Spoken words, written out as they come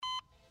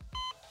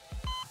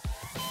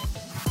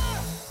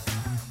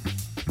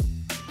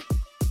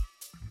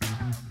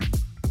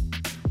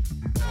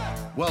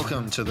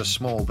Welcome to the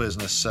Small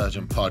Business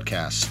Surgeon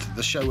Podcast,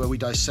 the show where we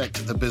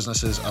dissect the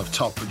businesses of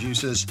top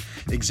producers,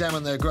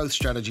 examine their growth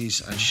strategies,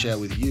 and share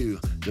with you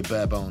the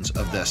bare bones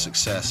of their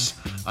success.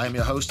 I am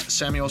your host,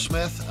 Samuel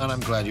Smith, and I'm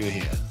glad you're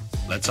here.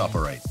 Let's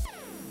operate.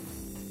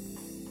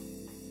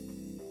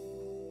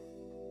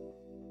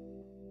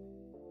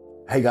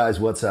 Hey guys,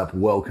 what's up?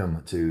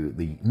 Welcome to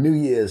the New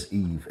Year's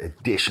Eve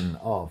edition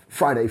of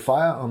Friday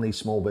Fire on the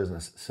Small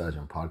Business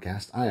Surgeon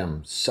Podcast. I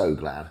am so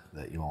glad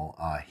that you all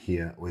are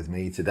here with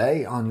me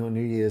today on your New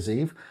Year's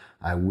Eve.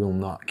 I will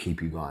not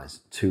keep you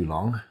guys too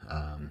long.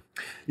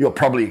 You're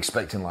probably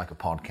expecting like a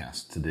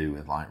podcast to do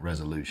with like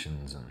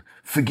resolutions and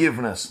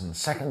forgiveness and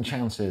second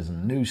chances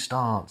and new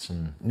starts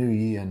and new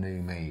year,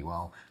 new me.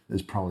 Well,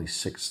 there's probably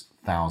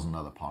 6,000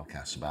 other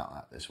podcasts about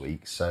that this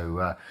week. So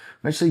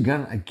I'm actually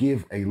going to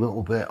give a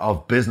little bit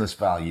of business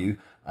value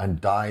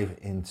and dive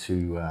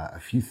into a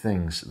few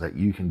things that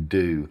you can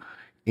do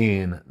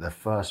in the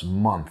first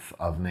month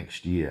of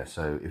next year.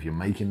 So if you're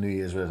making New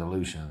Year's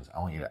resolutions, I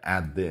want you to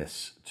add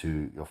this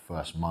to your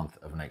first month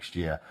of next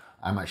year.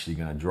 I'm actually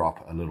going to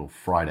drop a little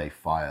Friday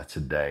Fire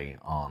today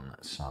on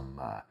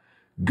some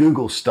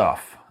Google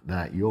stuff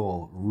that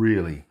you'll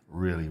really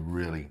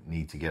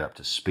need to get up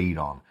to speed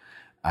on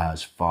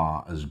as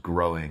far as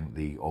growing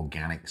the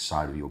organic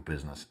side of your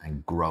business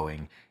and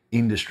growing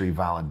industry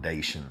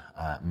validation,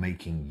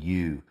 making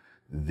you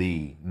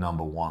the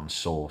number one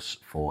source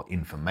for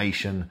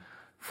information,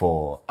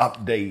 for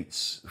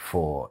updates,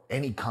 for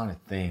any kind of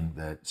thing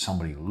that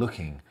somebody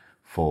looking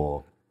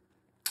for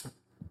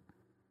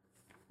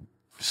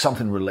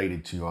something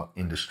related to your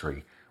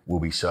industry will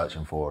be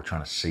searching for or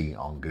trying to see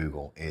on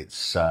Google.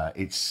 It's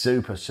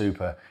super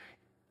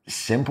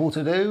simple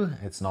to do.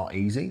 It's not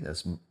easy.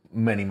 There's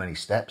many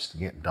steps to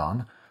get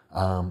done.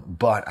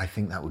 But I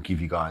think that will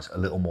give you guys a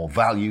little more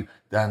value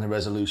than the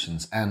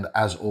resolutions. And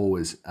as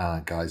always,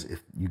 guys,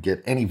 if you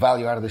get any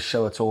value out of this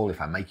show at all, if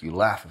I make you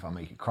laugh, if I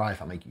make you cry,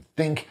 if I make you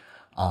think,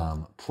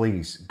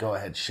 please go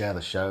ahead, share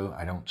the show.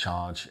 I don't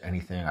charge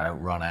anything. I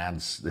don't run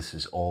ads. This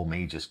is all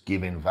me just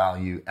giving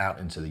value out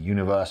into the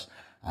universe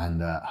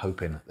and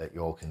hoping that you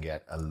all can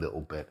get a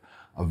little bit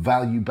of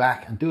value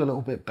back and do a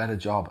little bit better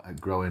job at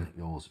growing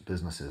your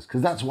businesses,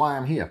 because that's why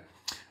I'm here.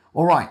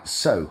 All right,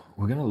 so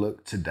we're going to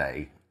look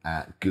today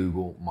at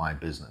Google My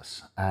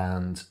Business.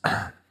 And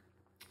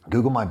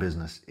Google My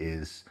Business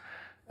is,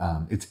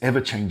 it's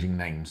ever-changing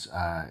names.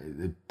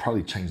 They'll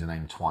probably change the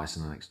name twice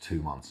in the next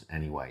 2 months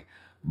anyway.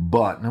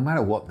 But no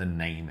matter what the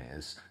name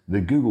is,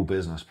 the Google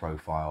Business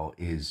Profile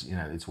is,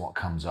 it's what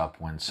comes up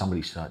when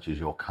somebody searches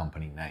your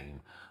company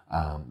name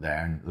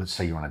there. And let's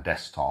say you're on a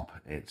desktop,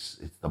 it's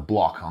the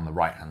block on the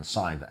right-hand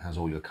side that has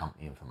all your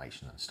company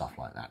information and stuff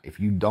like that. If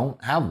you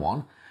don't have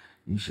one,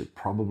 you should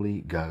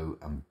probably go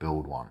and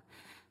build one.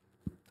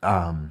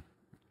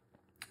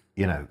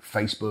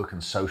 Facebook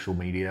and social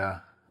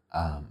media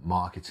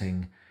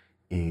marketing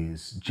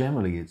is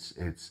generally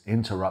it's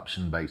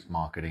interruption-based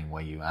marketing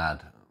where you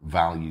add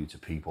value to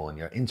people and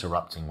you're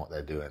interrupting what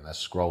they're doing. They're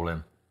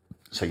scrolling,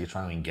 so you're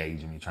trying to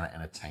engage them, you're trying to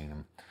entertain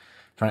them,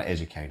 trying to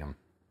educate them.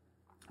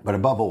 But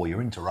above all,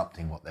 you're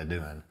interrupting what they're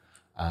doing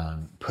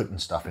and putting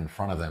stuff in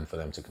front of them for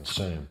them to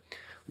consume.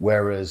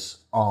 Whereas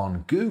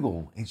on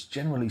Google, it's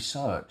generally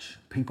search.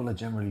 People are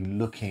generally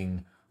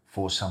looking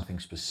for something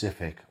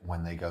specific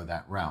when they go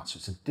that route. So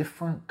it's a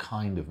different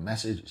kind of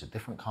message, it's a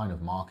different kind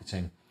of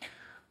marketing,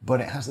 but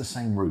it has the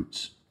same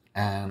roots.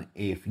 And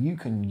if you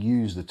can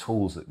use the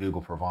tools that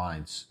Google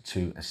provides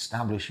to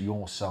establish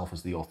yourself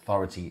as the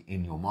authority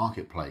in your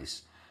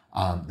marketplace,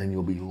 then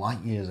you'll be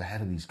light years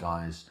ahead of these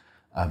guys,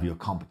 of your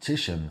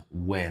competition,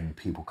 when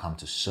people come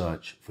to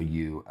search for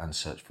you and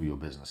search for your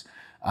business.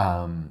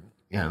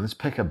 Let's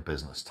pick a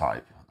business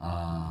type.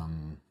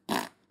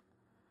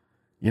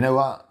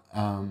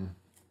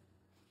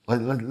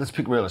 Let's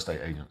pick real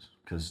estate agents,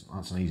 because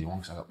that's an easy one,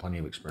 because I've got plenty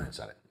of experience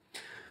at it.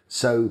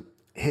 So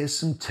here's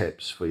some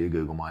tips for your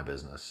Google My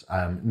Business.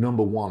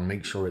 Number one,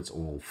 make sure it's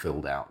all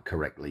filled out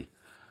correctly.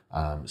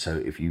 So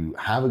if you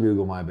have a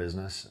Google My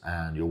Business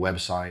and your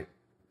website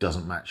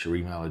doesn't match your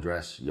email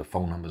address, your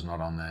phone number's not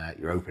on there,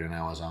 your opening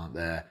hours aren't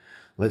there,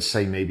 let's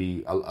say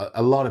maybe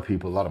a lot of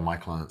people, a lot of my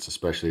clients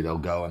especially, they'll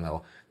go and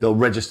they'll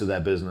register their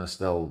business,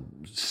 they'll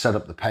set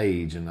up the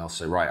page and they'll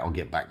say, right, I'll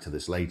get back to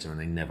this later, and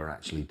they never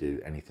actually do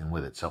anything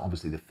with it. So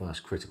obviously the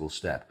first critical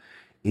step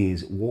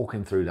is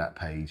walking through that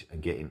page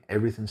and getting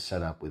everything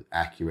set up with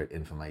accurate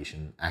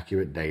information,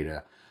 accurate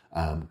data.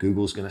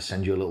 Google's going to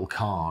send you a little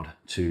card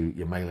to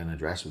your mailing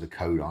address with a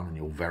code on, and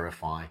you'll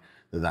verify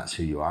that that's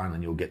who you are, and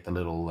then you'll get the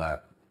little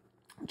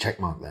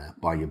check mark there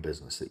by your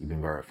business that you've been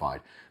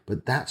verified.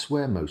 But that's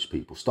where most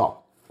people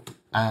stop.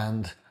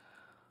 And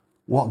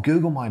what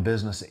Google My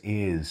Business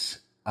is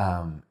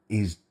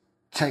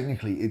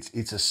technically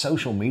it's a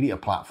social media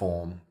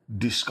platform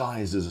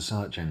disguised as a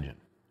search engine.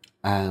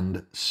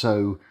 And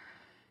so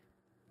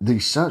the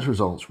search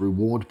results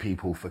reward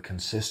people for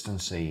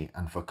consistency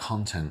and for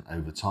content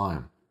over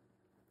time.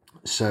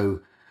 So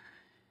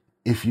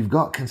if you've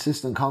got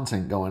consistent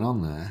content going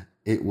on there,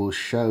 it will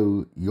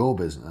show your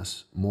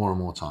business more and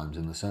more times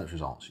in the search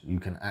results. You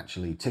can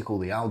actually tickle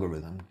the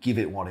algorithm, give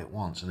it what it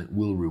wants, and it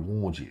will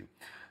reward you.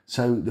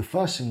 So the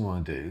first thing you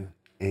want to do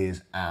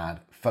is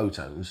add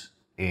photos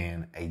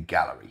in a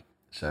gallery.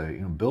 So you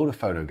can build a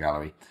photo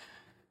gallery.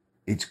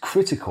 It's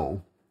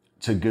critical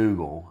to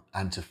Google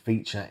and to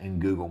feature in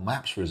Google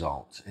Maps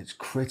results. It's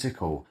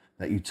critical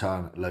that you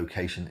turn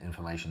location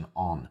information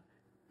on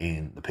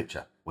in the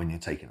picture when you're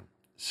taking them.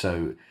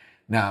 So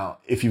now,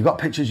 if you've got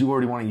pictures you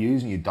already want to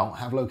use and you don't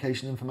have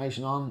location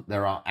information on,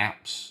 there are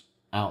apps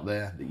out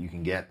there that you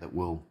can get that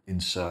will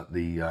insert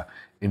the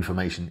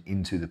information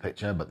into the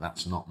picture, but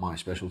that's not my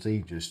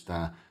specialty. Just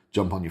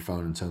jump on your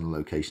phone and turn the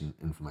location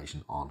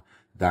information on.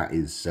 That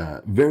is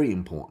very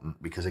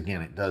important because,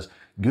 again,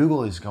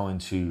 Google is going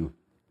to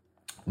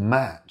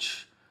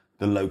match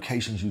the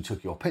locations you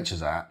took your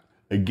pictures at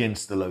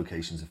against the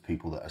locations of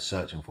people that are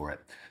searching for it.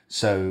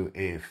 So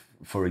if,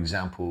 for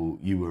example,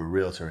 you were a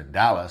realtor in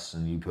Dallas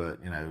and you put,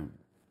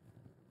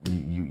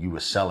 you were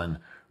selling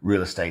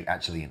real estate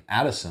actually in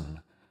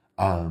Addison,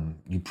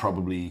 you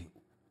probably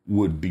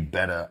would be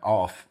better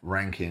off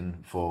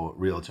ranking for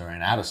realtor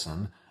in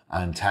Addison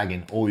and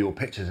tagging all your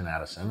pictures in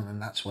Addison,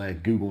 and that's where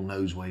Google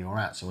knows where you're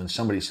at. So when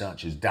somebody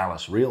searches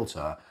Dallas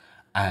realtor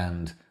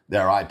and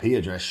their IP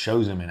address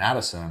shows them in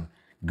Addison,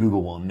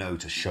 Google will know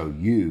to show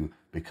you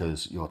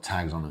because your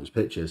tags on those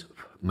pictures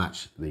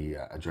match the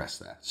address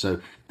there.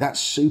 So that's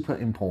super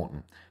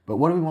important. But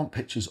what do we want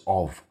pictures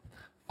of?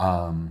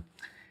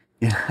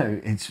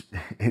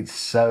 It's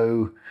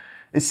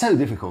so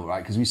difficult,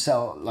 right? Because we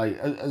sell, like,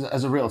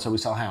 as a realtor, we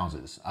sell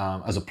houses.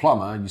 As a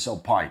plumber, you sell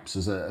pipes.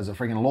 As a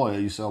freaking lawyer,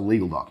 you sell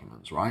legal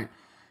documents, right?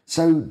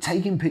 So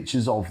taking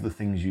pictures of the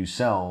things you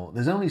sell,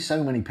 there's only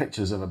so many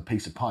pictures of a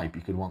piece of pipe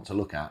you could want to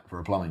look at for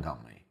a plumbing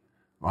company,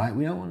 right?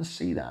 We don't want to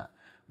see that.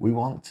 We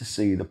want to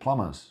see the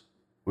plumbers.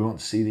 We want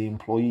to see the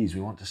employees.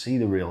 We want to see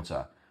the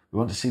realtor. We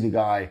want to see the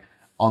guy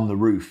on the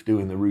roof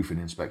doing the roofing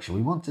inspection.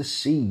 We want to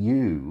see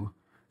you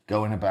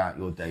going about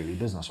your daily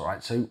business, all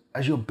right? So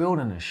as you're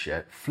building this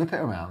shit, flip it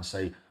around and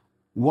say,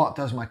 what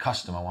does my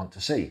customer want to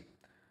see,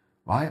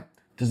 right?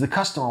 Does the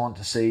customer want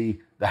to see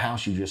the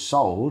house you just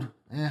sold?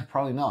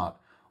 Probably not.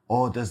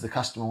 Or does the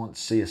customer want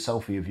to see a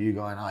selfie of you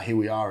going, here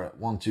we are at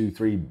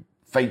 123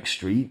 Fake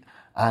Street,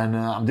 and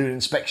I'm doing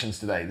inspections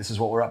today. This is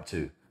what we're up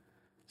to.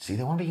 See,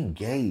 they want to be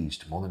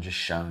engaged more than just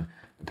showing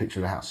a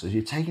picture of the house. So as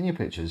you're taking your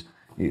pictures,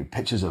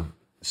 pictures of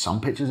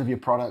your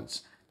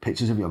products,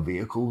 pictures of your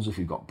vehicles, if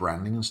you've got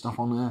branding and stuff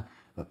on there,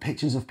 but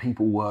pictures of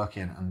people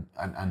working,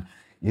 and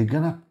you're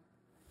going to,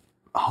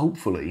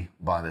 hopefully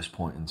by this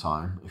point in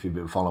time, if you've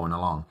been following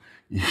along,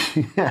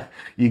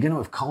 you're going to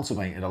have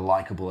cultivated a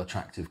likable,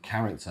 attractive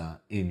character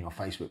in your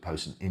Facebook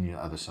posts and in your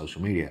other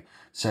social media.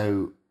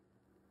 So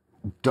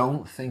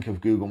don't think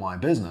of Google My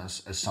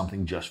Business as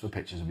something just for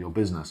pictures of your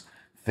business.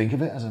 Think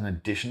of it as an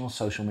additional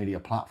social media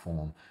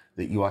platform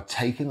that you are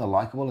taking the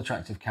likable,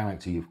 attractive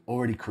character you've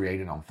already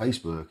created on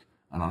Facebook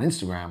and on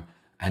Instagram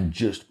and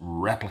just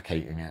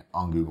replicating it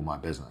on Google My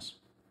Business.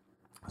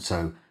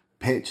 So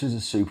pictures are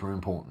super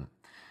important.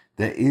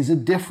 There is a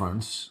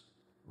difference,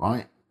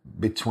 right,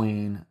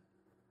 between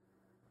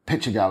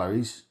picture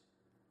galleries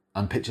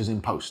and pictures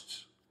in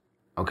posts,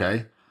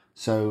 okay?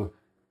 So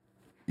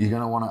you're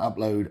going to want to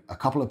upload a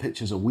couple of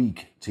pictures a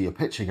week to your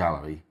picture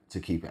gallery to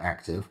keep it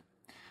active,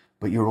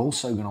 but you're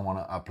also going to want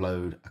to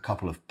upload a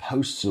couple of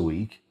posts a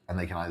week, and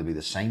they can either be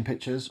the same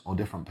pictures or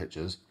different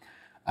pictures.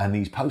 And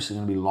these posts are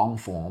going to be long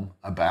form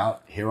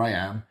about, here I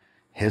am,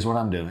 here's what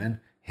I'm doing,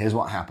 here's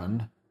what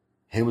happened,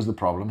 here was the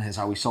problem, here's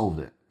how we solved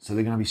it. So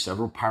they're going to be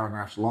several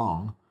paragraphs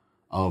long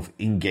of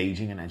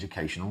engaging and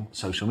educational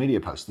social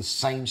media posts. The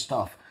same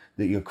stuff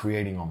that you're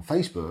creating on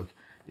Facebook,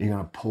 you're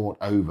going to port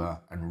over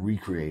and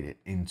recreate it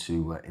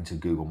into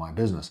Google My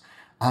Business.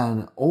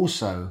 And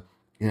also,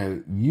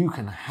 you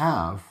can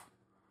have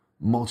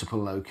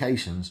multiple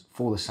locations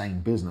for the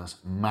same business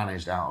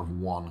managed out of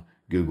one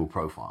Google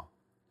profile.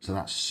 So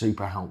that's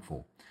super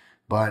helpful.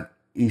 But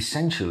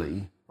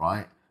essentially,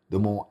 right, the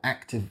more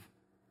active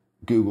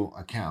Google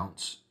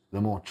accounts,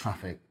 the more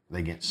traffic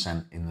they get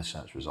sent in the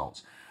search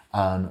results.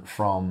 And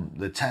from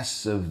the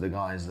tests of the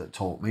guys that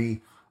taught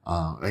me,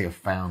 they have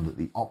found that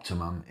the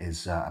optimum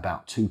is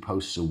about 2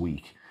 posts a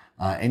week.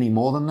 Any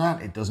more than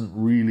that, it doesn't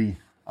really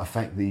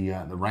affect the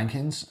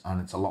rankings,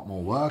 and it's a lot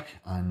more work.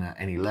 And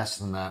any less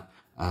than that,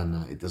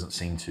 and it doesn't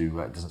seem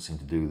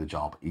to do the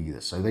job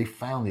either. So they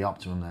found the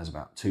optimum there's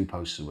about 2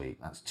 posts a week.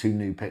 That's 2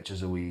 new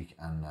pictures a week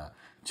and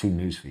 2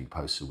 newsfeed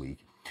posts a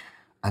week.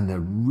 And the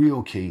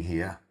real key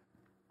here,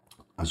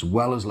 as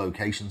well as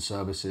location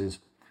services,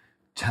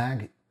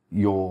 tag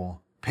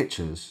your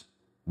pictures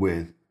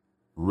with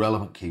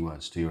relevant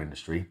keywords to your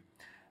industry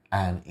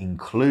and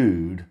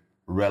include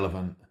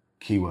relevant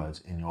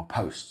keywords in your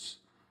posts.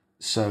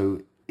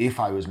 So if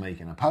I was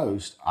making a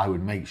post, I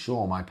would make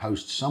sure my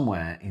post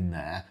somewhere in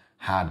there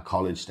had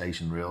College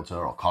Station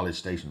Realtor or College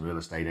Station Real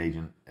Estate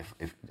Agent,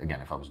 if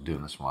I was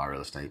doing this for my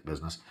real estate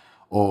business,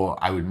 or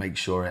I would make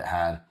sure it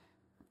had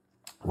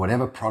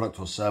whatever product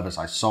or service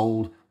I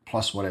sold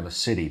plus whatever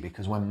city,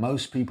 because when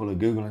most people are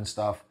Googling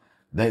stuff,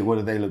 What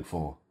do they look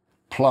for?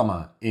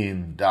 Plumber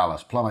in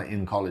Dallas, plumber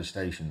in College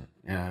Station,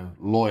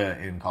 lawyer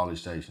in College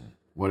Station,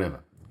 whatever.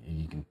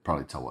 You can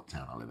probably tell what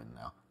town I live in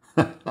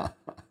now.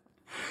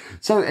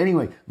 So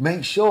anyway,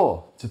 make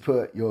sure to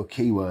put your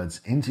keywords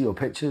into your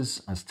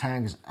pictures as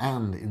tags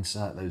and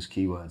insert those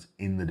keywords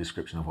in the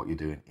description of what you're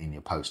doing in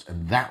your post.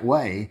 And that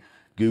way,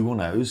 Google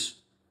knows,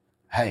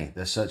 hey,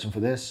 they're searching for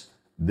this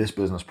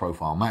business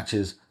profile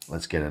matches,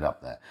 let's get it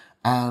up there.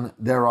 And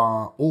there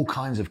are all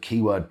kinds of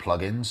keyword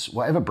plugins,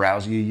 whatever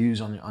browser you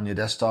use on your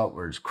desktop,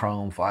 whether it's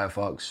Chrome,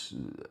 Firefox,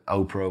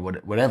 Opera,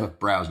 whatever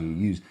browser you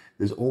use,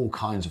 there's all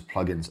kinds of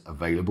plugins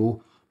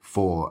available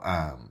for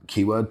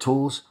keyword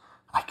tools.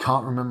 I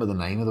can't remember the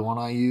name of the one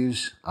I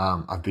use.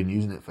 I've been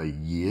using it for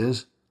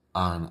years,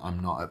 and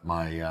I'm not at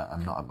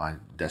my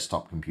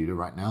desktop computer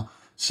right now.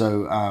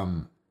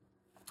 So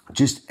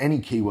just any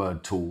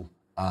keyword tool,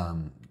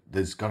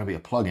 there's going to be a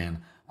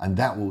plugin, and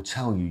that will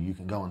tell you. You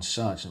can go and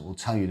search, and it will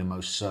tell you the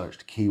most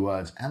searched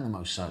keywords and the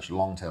most searched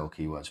long tail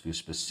keywords for your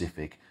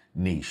specific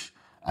niche.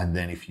 And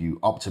then if you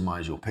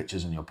optimize your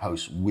pictures and your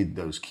posts with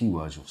those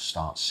keywords, you'll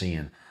start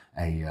seeing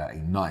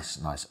a nice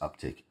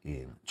uptick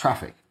in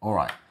traffic. All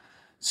right.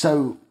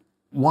 So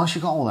once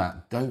you got all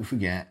that, don't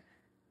forget,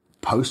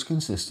 post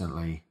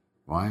consistently,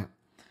 right?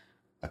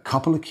 A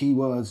couple of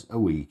keywords a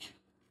week,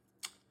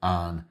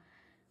 and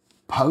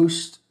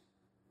post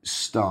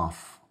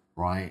stuff,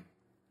 right?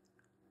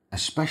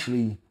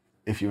 Especially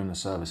if you're in the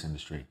service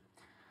industry,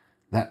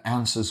 that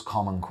answers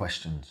common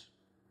questions.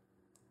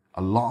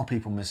 A lot of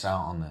people miss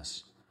out on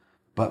this.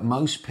 But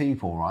most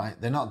people, right,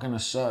 they're not going to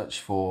search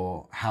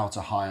for how to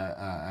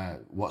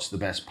hire, what's the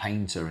best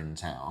painter in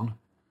town,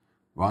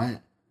 right?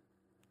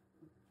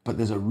 But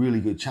there's a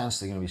really good chance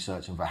they're going to be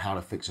searching for how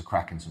to fix a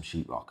crack in some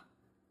sheetrock.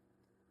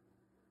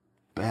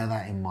 Bear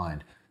that in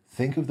mind.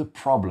 Think of the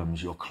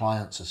problems your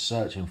clients are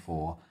searching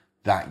for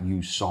that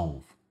you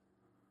solve,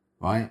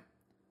 right?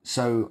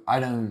 So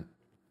I don't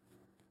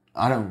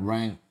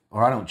rank,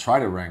 or I don't try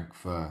to rank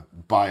for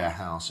buy a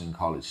house in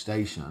College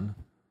Station,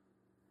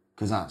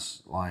 because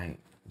that's like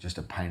just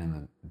a pain in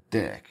the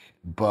dick.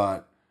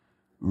 But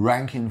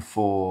ranking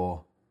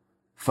for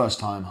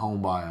first-time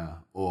home buyer,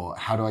 or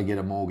how do I get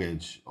a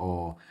mortgage,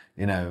 or,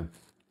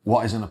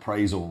 what is an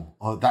appraisal,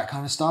 or that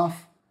kind of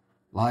stuff.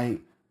 Like,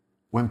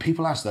 when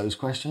people ask those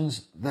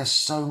questions, they're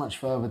so much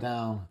further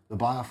down the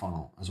buyer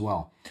funnel as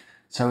well.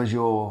 So as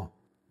you're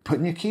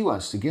putting your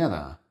keywords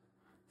together,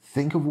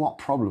 think of what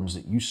problems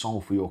that you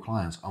solve for your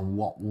clients and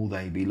what will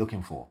they be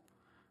looking for.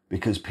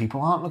 Because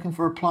people aren't looking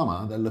for a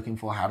plumber, they're looking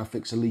for how to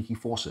fix a leaky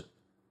faucet.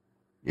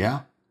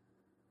 Yeah?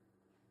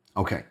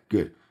 Okay,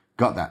 good.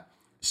 Got that.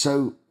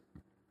 So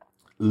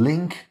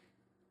link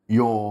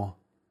your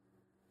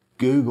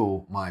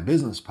Google My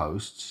Business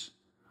posts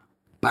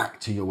back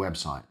to your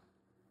website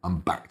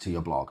and back to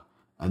your blog.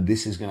 And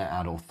this is going to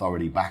add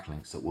authority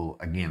backlinks that will,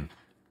 again,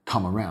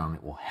 come around.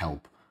 It will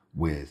help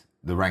with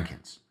the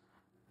rankings.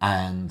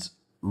 And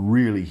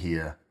really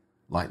here,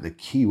 like, the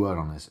key word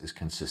on this is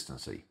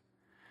consistency.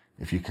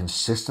 If you're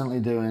consistently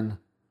doing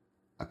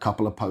a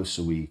couple of posts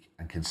a week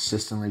and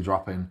consistently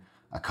dropping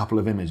a couple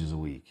of images a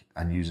week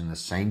and using the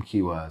same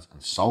keywords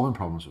and solving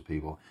problems for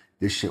people,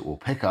 this shit will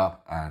pick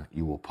up and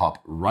you will pop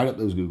right up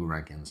those Google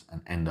rankings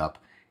and end up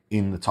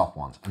in the top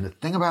ones. And the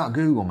thing about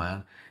Google,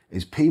 man,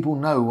 is people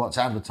know what's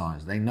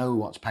advertised. They know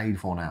what's paid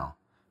for now.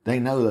 They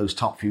know those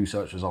top few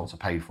search results are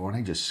paid for, and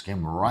they just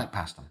skim right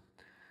past them.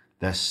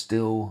 They're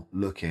still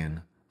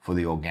looking for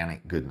the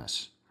organic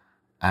goodness.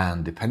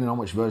 And depending on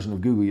which version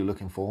of Google you're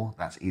looking for,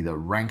 that's either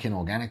ranking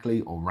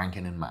organically or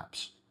ranking in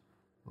maps.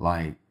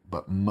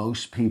 But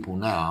most people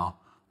now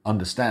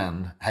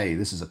understand, hey,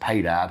 this is a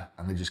paid ad,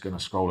 and they're just going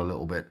to scroll a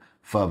little bit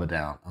further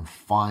down and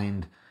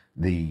find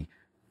the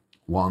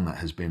one that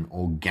has been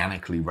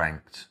organically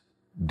ranked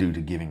due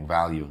to giving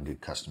value and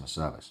good customer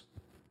service.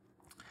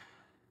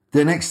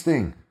 The next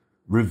thing,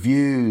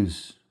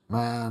 reviews.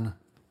 Man,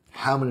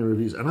 how many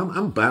reviews? And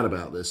I'm bad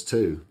about this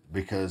too,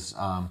 because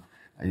part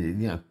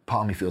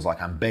of me feels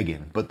like I'm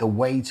begging. But the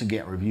way to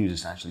get reviews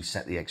is to actually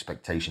set the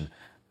expectation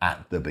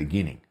at the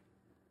beginning,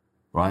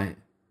 right?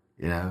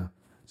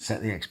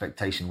 Set the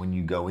expectation when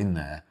you go in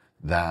there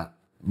that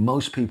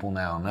most people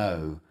now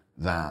know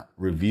that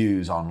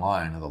reviews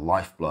online are the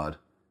lifeblood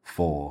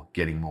for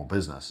getting more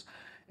business.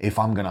 If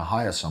I'm going to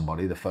hire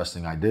somebody, the first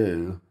thing I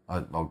do,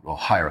 or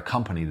hire a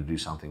company to do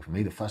something for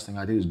me, the first thing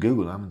I do is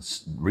Google them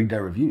and read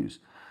their reviews.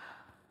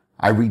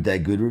 I read their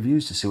good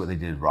reviews to see what they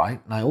did right,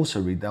 and I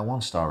also read their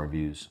one-star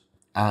reviews.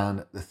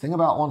 And the thing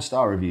about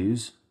one-star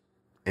reviews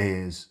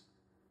is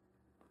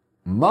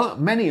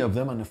many of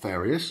them are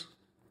nefarious,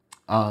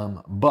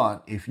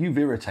 but if you've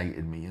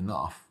irritated me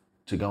enough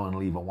to go and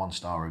leave a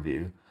one-star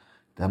review,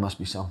 there must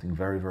be something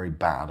very, very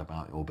bad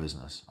about your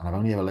business. And I've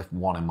only ever left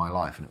one in my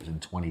life, and it was in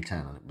 2010,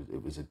 and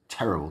it was a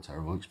terrible,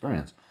 terrible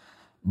experience.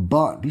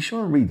 But be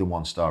sure and read the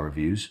one-star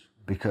reviews,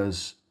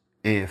 because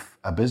if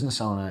a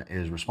business owner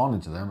is responding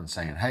to them and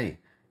saying, hey,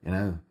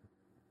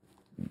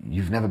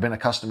 you've never been a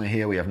customer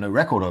here, we have no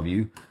record of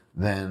you,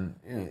 then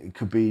it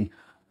could be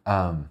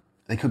a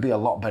they could be a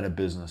lot better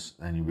business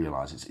than you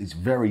realize. It's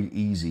very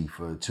easy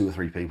for 2 or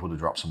 3 people to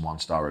drop some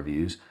 1-star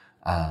reviews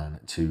and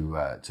to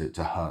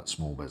hurt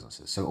small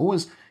businesses. So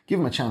always give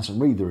them a chance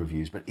and read the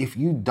reviews. But if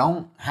you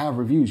don't have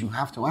reviews, you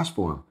have to ask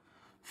for them.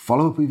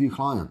 Follow up with your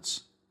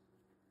clients.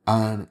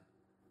 And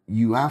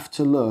you have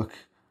to look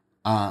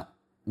at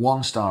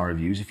 1-star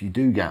reviews. If you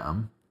do get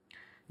them,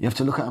 you have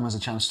to look at them as a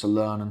chance to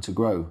learn and to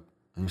grow.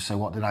 And you say,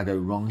 what did I go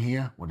wrong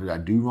here? What did I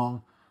do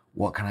wrong?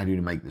 What can I do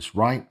to make this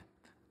right?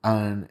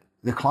 And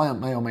the client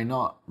may or may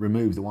not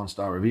remove the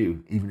 1-star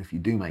review, even if you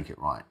do make it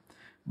right.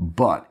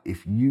 But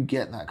if you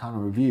get that kind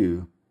of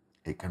review,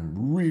 it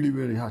can really,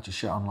 really hurt your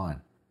shit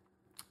online.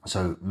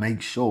 So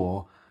make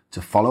sure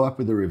to follow up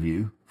with the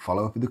review,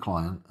 follow up with the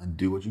client, and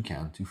do what you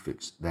can to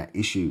fix their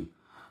issue.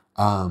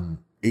 It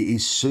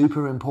is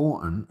super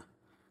important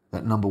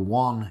that, number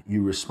 1,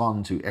 you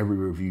respond to every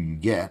review you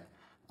get,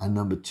 and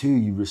number 2,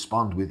 you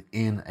respond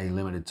within a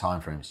limited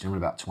time frame. It's generally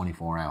about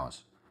 24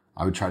 hours.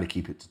 I would try to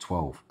keep it to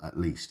 12 at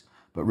least.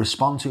 But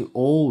respond to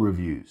all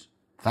reviews.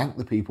 Thank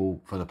the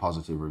people for the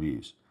positive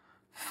reviews.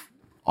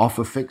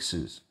 Offer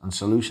fixes and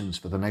solutions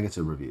for the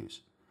negative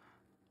reviews.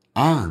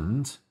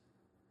 And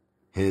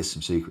here's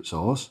some secret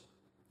sauce.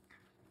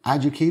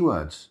 Add your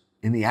keywords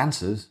in the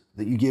answers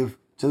that you give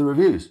to the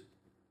reviews.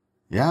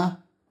 Yeah?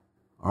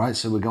 All right,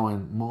 so we're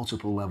going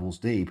multiple levels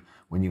deep.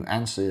 When you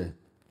answer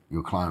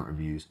your client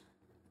reviews,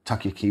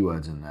 tuck your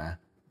keywords in there.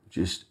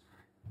 Just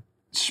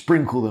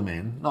sprinkle them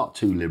in, not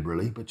too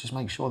liberally, but just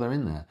make sure they're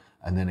in there.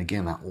 And then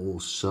again, that all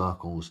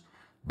circles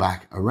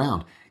back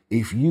around.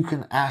 If you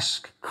can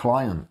ask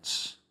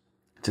clients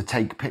to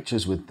take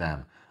pictures with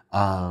them,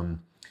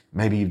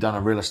 maybe you've done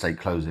a real estate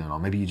closing, or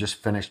maybe you just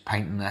finished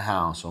painting their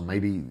house, or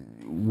maybe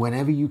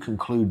whenever you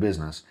conclude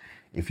business,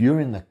 if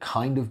you're in the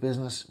kind of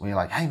business where you're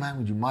like, hey man,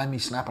 would you mind me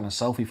snapping a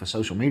selfie for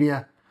social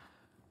media?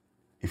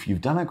 If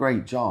you've done a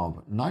great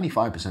job,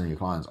 95% of your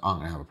clients aren't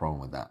going to have a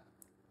problem with that.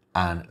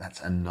 And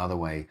that's another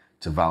way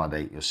to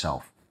validate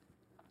yourself.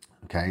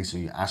 Okay, so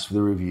you ask for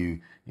the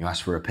review, you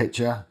ask for a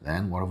picture,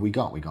 then what have we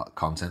got? We got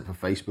content for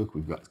Facebook,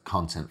 we've got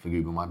content for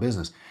Google My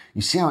Business.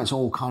 You see how it's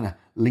all kind of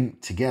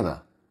linked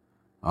together,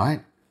 all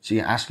right? So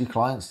you ask your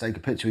clients to take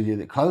a picture with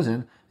you at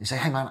closing, you say,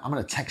 hey man, I'm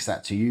going to text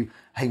that to you.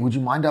 Hey, would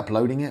you mind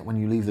uploading it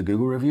when you leave the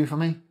Google review for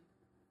me?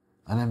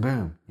 And then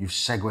boom, you've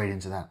segued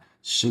into that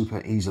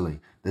super easily.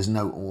 There's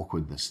no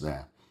awkwardness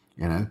there,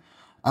 you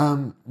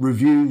know?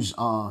 Reviews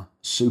are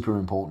super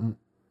important.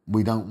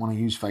 We don't want to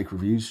use fake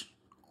reviews.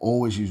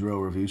 Always use real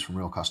reviews from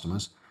real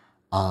customers.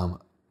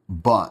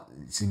 But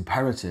it's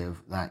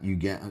imperative that you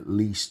get at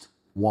least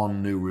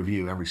 1 new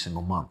review every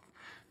single month,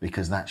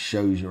 because that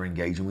shows you're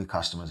engaging with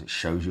customers. It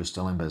shows you're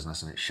still in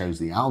business, and it shows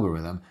the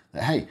algorithm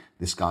that, hey,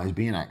 this guy's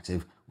being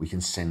active. We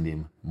can send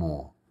him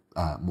more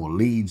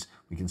leads.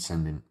 We can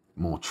send him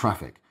more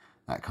traffic,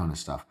 that kind of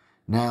stuff.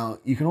 Now,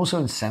 you can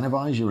also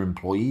incentivize your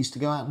employees to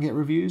go out and get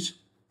reviews.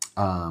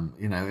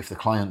 You know, if the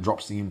client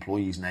drops the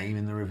employee's name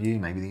in the review,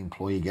 maybe the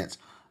employee gets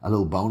a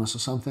little bonus or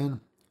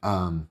something.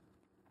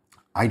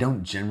 I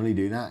don't generally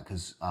do that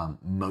because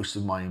most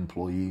of my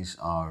employees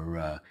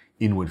are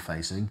inward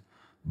facing,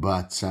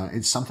 but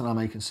it's something I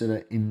may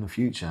consider in the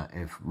future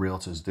if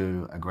realtors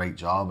do a great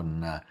job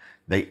and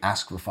they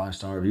ask for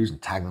 5-star reviews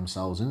and tag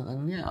themselves in it.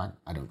 Then yeah,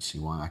 I don't see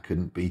why I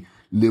couldn't be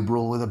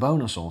liberal with a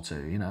bonus or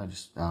two. You know,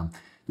 just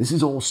this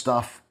is all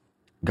stuff,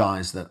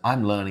 guys, that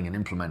I'm learning and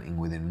implementing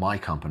within my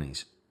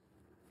companies.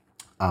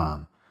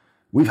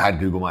 We've had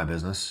Google My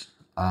Business.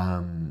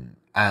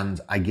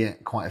 And I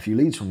get quite a few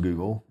leads from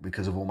Google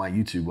because of all my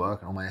YouTube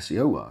work and all my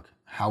SEO work.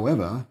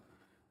 However,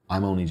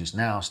 I'm only just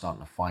now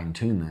starting to fine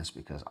tune this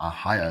because I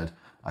hired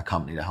a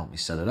company to help me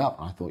set it up.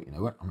 And I thought, you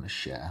know what, I'm going to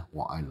share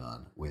what I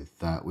learn with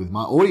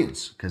my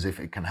audience, because if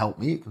it can help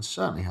me, it can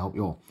certainly help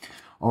you all.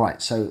 All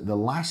right, so the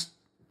last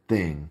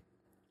thing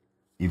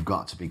you've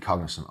got to be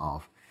cognizant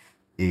of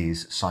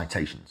is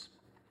citations.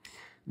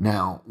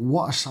 Now,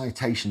 what a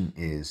citation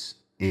is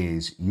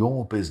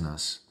your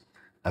business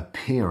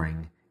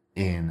appearing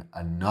in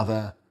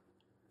another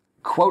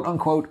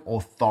quote-unquote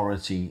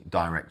authority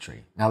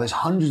directory. Now, there's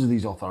hundreds of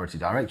these authority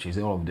directories.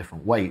 They all have a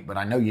different weight, but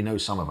I know you know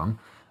some of them.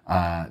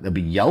 There'll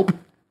be Yelp.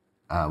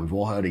 We've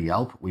all heard of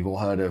Yelp. We've all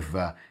heard of,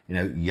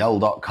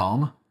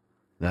 Yell.com,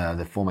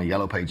 the former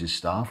Yellow Pages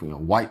staff.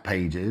 White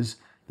Pages.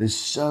 There's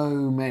so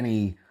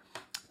many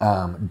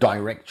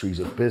directories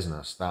of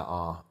business that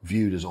are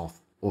viewed as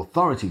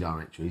authority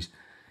directories.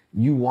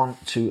 You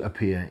want to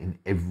appear in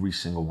every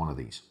single one of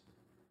these.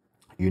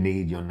 You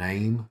need your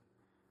name,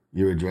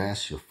 your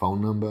address, your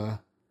phone number,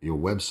 your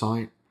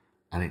website,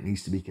 and it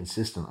needs to be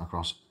consistent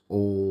across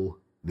all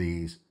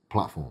these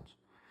platforms.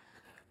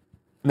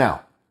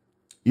 Now,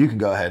 you can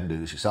go ahead and do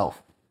this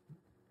yourself.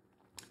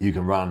 You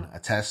can run a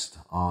test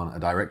on a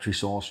directory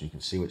source. You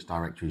can see which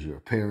directories you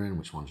appear in,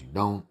 which ones you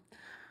don't.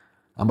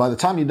 And by the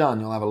time you're done,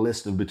 you'll have a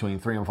list of between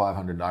 300 and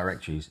 500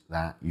 directories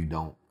that you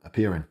don't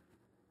appear in.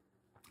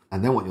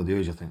 And then what you'll do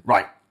is you'll think,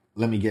 right,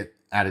 let me get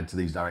added to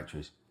these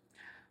directories.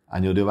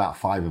 And you'll do about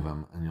 5 of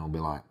them, and you'll be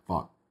like,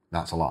 fuck,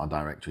 that's a lot of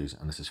directories,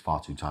 and this is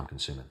far too time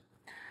consuming.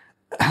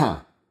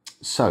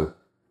 So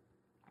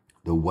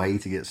The way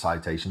to get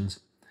citations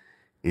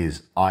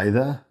is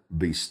either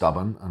be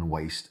stubborn and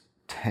waste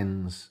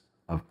tens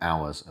of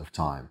hours of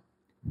time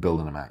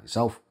building them out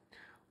yourself,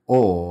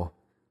 or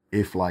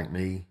if like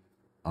me,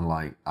 and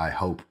like I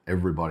hope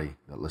everybody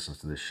that listens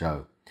to this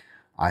show,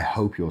 I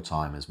hope your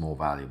time is more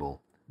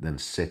valuable than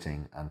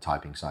sitting and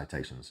typing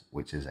citations,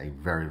 which is a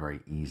very, very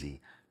easy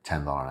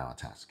 $10 an hour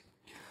task.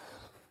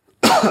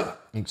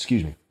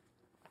 Excuse me.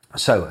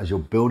 So as you're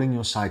building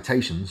your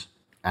citations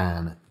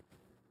and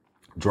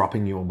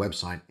dropping your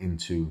website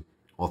into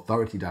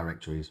authority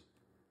directories,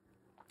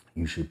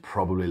 you should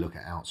probably look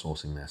at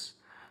outsourcing this.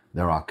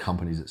 There are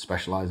companies that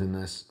specialize in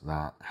this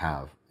that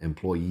have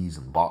employees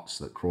and bots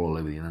that crawl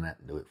over the internet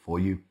and do it for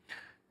you.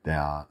 They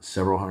are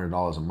several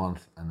 $100s a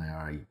month, and they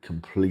are a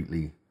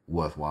completely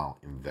worthwhile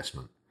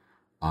investment.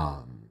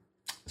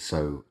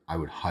 So I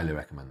would highly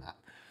recommend that.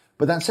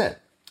 But that's it.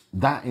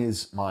 That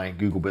is my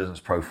Google Business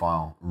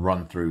Profile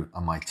run through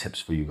and my tips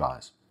for you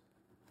guys.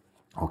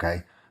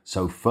 Okay.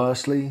 So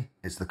firstly,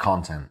 it's the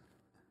content,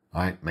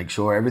 right? Make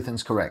sure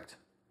everything's correct.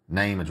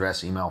 Name,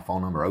 address, email,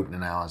 phone number,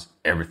 opening hours,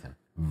 everything.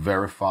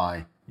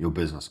 Verify your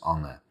business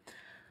on there.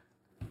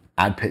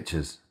 Add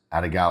pictures,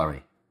 add a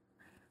gallery.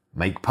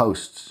 Make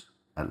posts,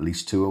 at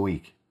least 2 a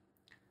week.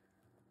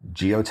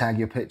 Geotag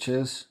your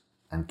pictures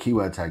and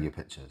keyword tag your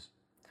pictures.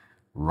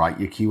 Write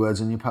your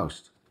keywords in your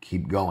post.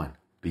 Keep going.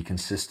 Be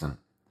consistent.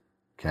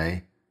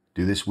 Okay?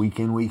 Do this week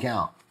in, week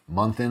out.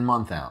 Month in,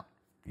 month out.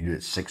 You do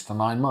it 6 to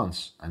 9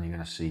 months and you're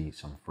going to see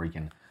some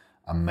freaking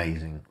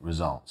amazing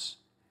results.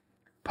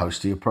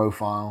 Post to your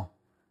profile.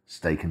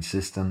 Stay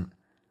consistent.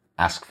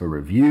 Ask for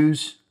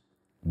reviews.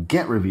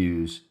 Get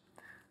reviews.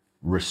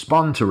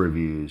 Respond to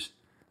reviews.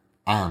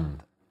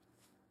 And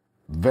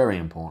very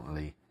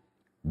importantly,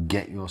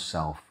 get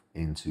yourself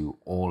into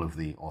all of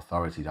the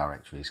authority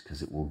directories,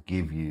 because it will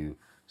give you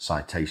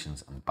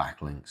citations and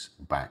backlinks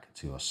back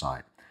to your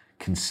site.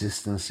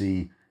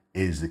 Consistency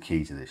is the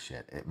key to this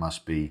shit. It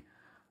must be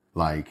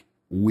like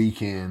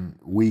week in,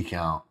 week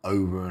out,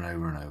 over and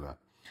over and over.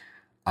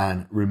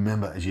 And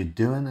remember, as you're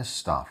doing this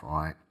stuff,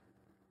 right,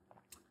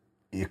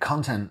 your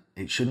content,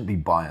 it shouldn't be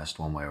biased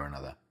one way or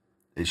another.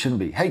 It shouldn't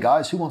be, hey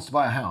guys, who wants to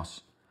buy a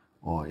house?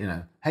 Or,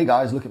 hey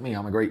guys, look at me,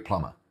 I'm a great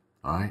plumber.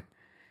 All right.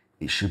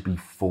 It should be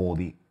for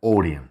the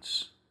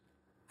audience,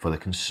 for the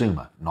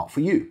consumer, not for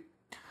you.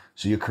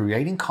 So you're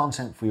creating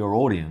content for your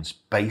audience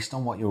based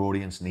on what your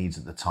audience needs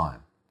at the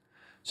time.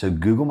 So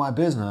Google My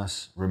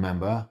Business,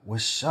 remember, we're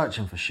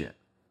searching for shit.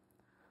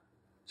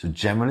 So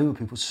generally when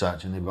people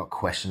searching, they've got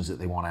questions that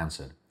they want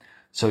answered.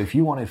 So if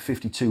you wanted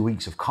 52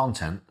 weeks of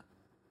content,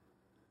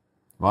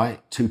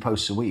 right, 2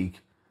 posts a week,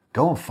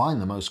 go and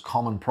find the most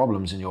common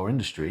problems in your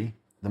industry,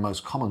 the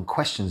most common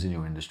questions in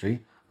your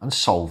industry, and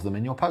solve them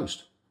in your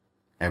post.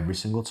 Every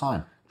single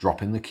time,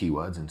 dropping the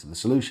keywords into the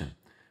solution,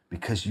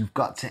 because you've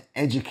got to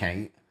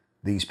educate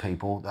these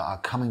people that are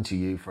coming to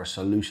you for a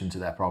solution to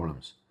their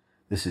problems.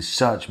 This is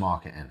search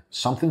marketing.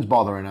 Something's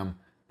bothering them.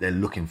 They're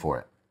looking for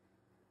it.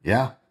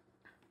 Yeah?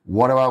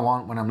 What do I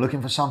want when I'm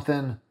looking for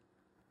something?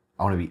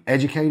 I want to be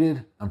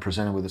educated and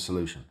presented with a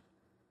solution,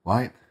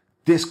 right?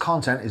 This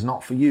content is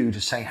not for you to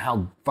say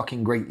how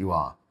fucking great you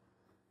are.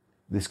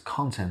 This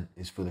content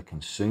is for the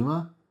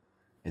consumer.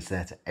 It's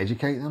there to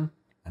educate them.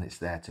 And it's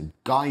there to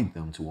guide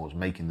them towards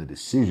making the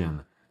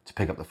decision to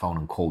pick up the phone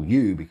and call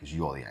you because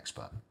you're the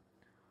expert.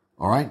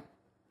 All right?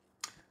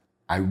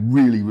 I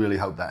really, really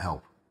hope that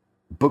helped.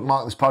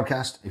 Bookmark this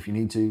podcast if you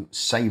need to.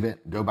 Save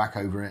it. Go back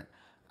over it.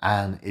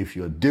 And if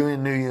you're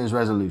doing New Year's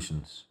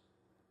resolutions,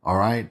 all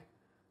right,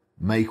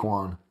 make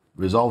one.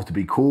 Resolve to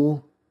be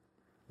cool.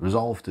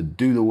 Resolve to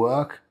do the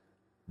work,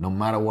 no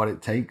matter what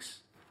it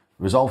takes.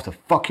 Resolve to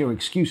fuck your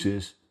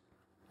excuses.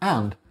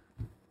 And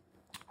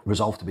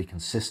resolve to be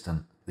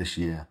consistent this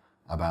year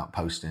about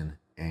posting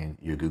in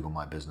your Google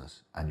My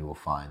Business, and you will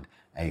find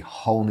a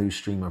whole new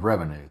stream of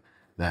revenue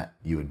that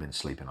you had been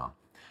sleeping on.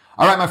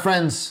 All right, my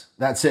friends,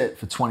 that's it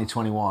for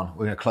 2021.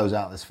 We're going to close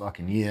out this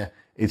fucking year.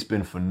 It's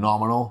been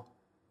phenomenal.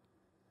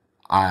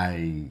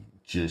 I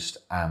just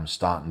am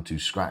starting to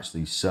scratch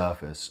the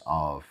surface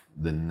of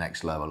the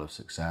next level of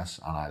success,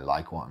 and I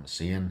like what I'm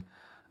seeing.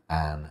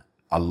 And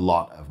a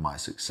lot of my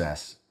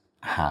success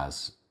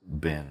has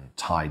been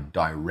tied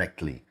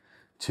directly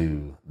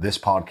to this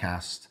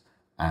podcast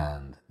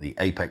and the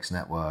Apex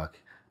Network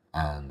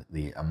and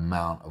the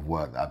amount of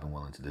work that I've been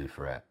willing to do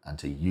for it. And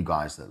to you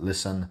guys that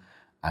listen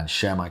and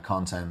share my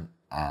content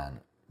and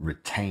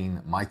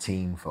retain my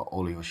team for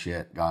all of your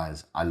shit,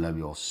 guys, I love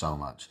you all so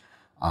much.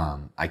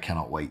 I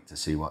cannot wait to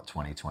see what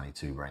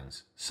 2022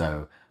 brings.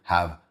 So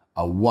have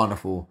a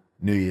wonderful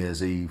New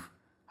Year's Eve.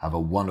 Have a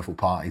wonderful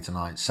party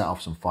tonight. Set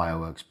off some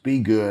fireworks. Be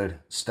good.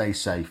 Stay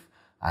safe.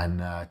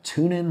 And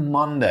tune in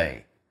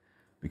Monday,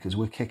 because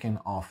we're kicking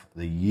off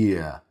the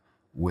year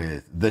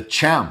with the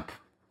champ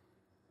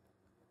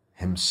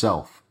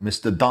himself.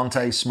 Mr.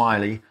 Dante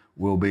Smiley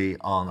will be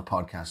on the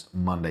podcast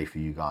Monday for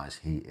you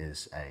guys. He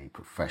is a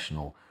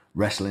professional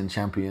wrestling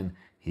champion.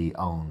 He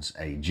owns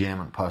a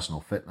gym and personal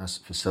fitness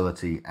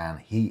facility, and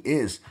he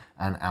is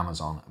an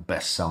Amazon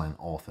best-selling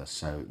author.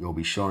 So you'll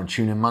be sure and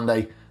tune in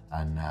Monday.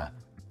 And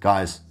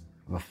guys,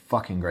 have a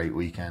fucking great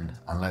weekend,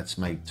 and let's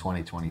make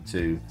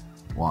 2022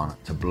 one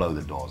to blow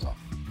the doors off.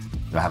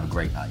 So have a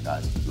great night,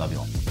 guys. Love you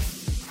all.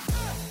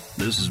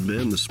 This has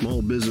been the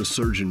Small Business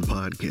Surgeon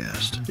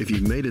Podcast. If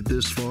you've made it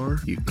this far,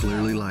 you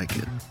clearly like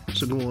it.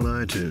 So go on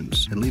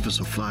iTunes and leave us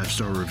a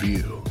 5-star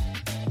review.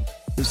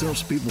 This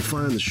helps people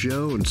find the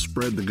show and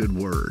spread the good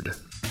word.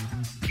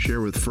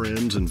 Share with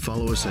friends and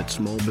follow us at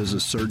Small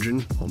Business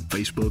Surgeon on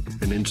Facebook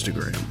and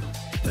Instagram.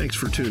 Thanks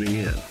for tuning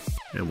in,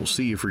 and we'll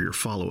see you for your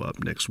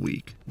follow-up next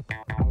week.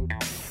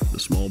 The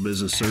Small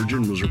Business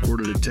Surgeon was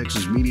recorded at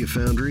Texas Media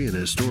Foundry in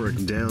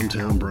historic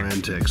downtown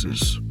Bryan,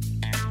 Texas.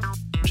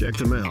 Check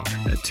them out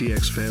at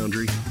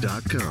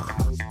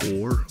txfoundry.com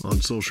or on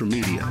social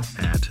media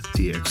at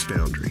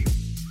txfoundry.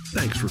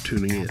 Thanks for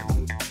tuning in.